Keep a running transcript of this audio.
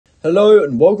Hello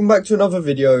and welcome back to another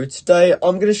video. Today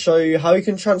I'm going to show you how you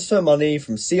can transfer money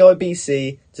from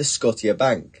CIBC to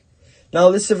Scotiabank.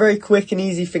 Now this is a very quick and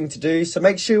easy thing to do, so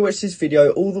make sure you watch this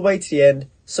video all the way to the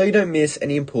end so you don't miss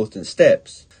any important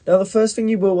steps. Now the first thing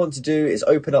you will want to do is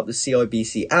open up the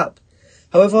CIBC app.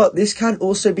 However, this can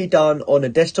also be done on a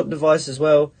desktop device as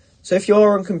well, so if you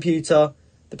are on computer,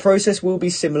 the process will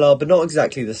be similar but not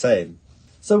exactly the same.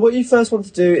 So what you first want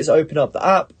to do is open up the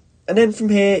app. And then from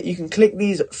here, you can click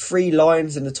these three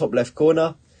lines in the top left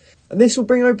corner. And this will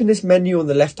bring open this menu on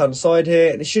the left hand side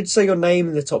here. And it should say your name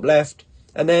in the top left.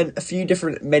 And then a few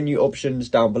different menu options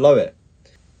down below it.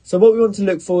 So what we want to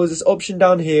look for is this option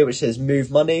down here which says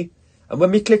Move Money. And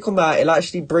when we click on that, it'll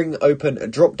actually bring open a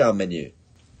drop down menu.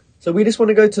 So we just want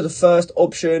to go to the first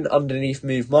option underneath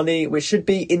Move Money, which should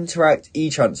be Interact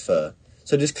e-Transfer.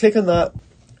 So just click on that.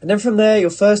 And then from there, you'll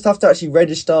first have to actually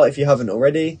register if you haven't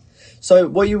already. So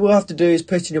what you will have to do is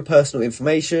put in your personal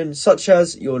information, such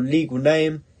as your legal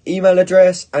name, email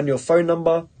address, and your phone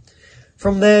number.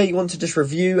 From there, you want to just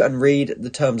review and read the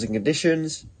terms and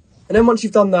conditions. And then once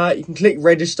you've done that, you can click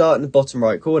register in the bottom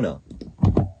right corner.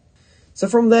 So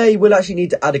from there, you will actually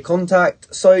need to add a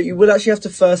contact. So you will actually have to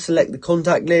first select the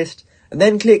contact list and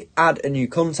then click add a new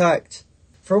contact.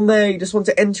 From there, you just want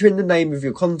to enter in the name of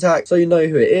your contact so you know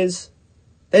who it is.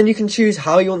 Then you can choose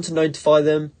how you want to notify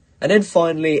them. And then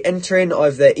finally, enter in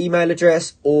either their email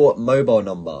address or mobile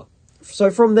number. So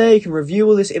from there, you can review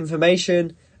all this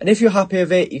information. And if you're happy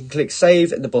with it, you can click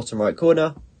save in the bottom right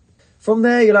corner. From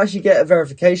there, you'll actually get a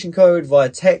verification code via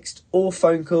text or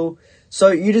phone call. So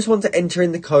you just want to enter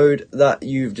in the code that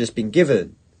you've just been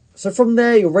given. So from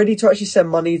there, you're ready to actually send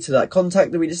money to that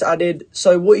contact that we just added.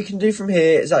 So what you can do from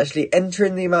here is actually enter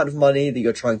in the amount of money that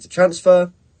you're trying to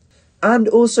transfer. And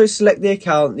also select the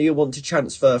account that you want to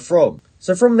transfer from.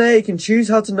 So from there, you can choose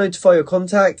how to notify your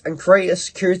contact and create a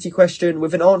security question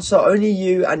with an answer only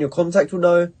you and your contact will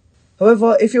know.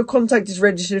 However, if your contact is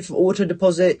registered for auto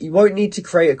deposit, you won't need to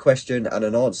create a question and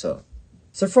an answer.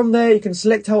 So from there, you can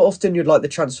select how often you'd like the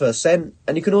transfer sent,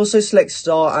 and you can also select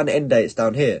start and end dates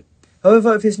down here.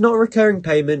 However, if it's not a recurring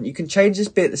payment, you can change this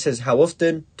bit that says how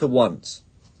often to once.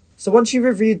 So once you've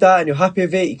reviewed that and you're happy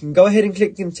with it, you can go ahead and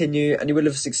click continue and you will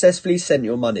have successfully sent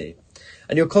your money.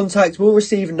 And your contact will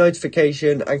receive a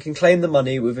notification and can claim the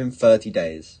money within 30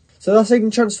 days. So that's how you can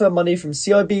transfer money from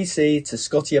CIBC to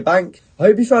Scotiabank. I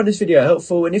hope you found this video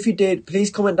helpful, and if you did,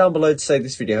 please comment down below to say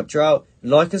this video helped you out,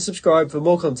 and like and subscribe for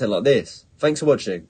more content like this. Thanks for watching.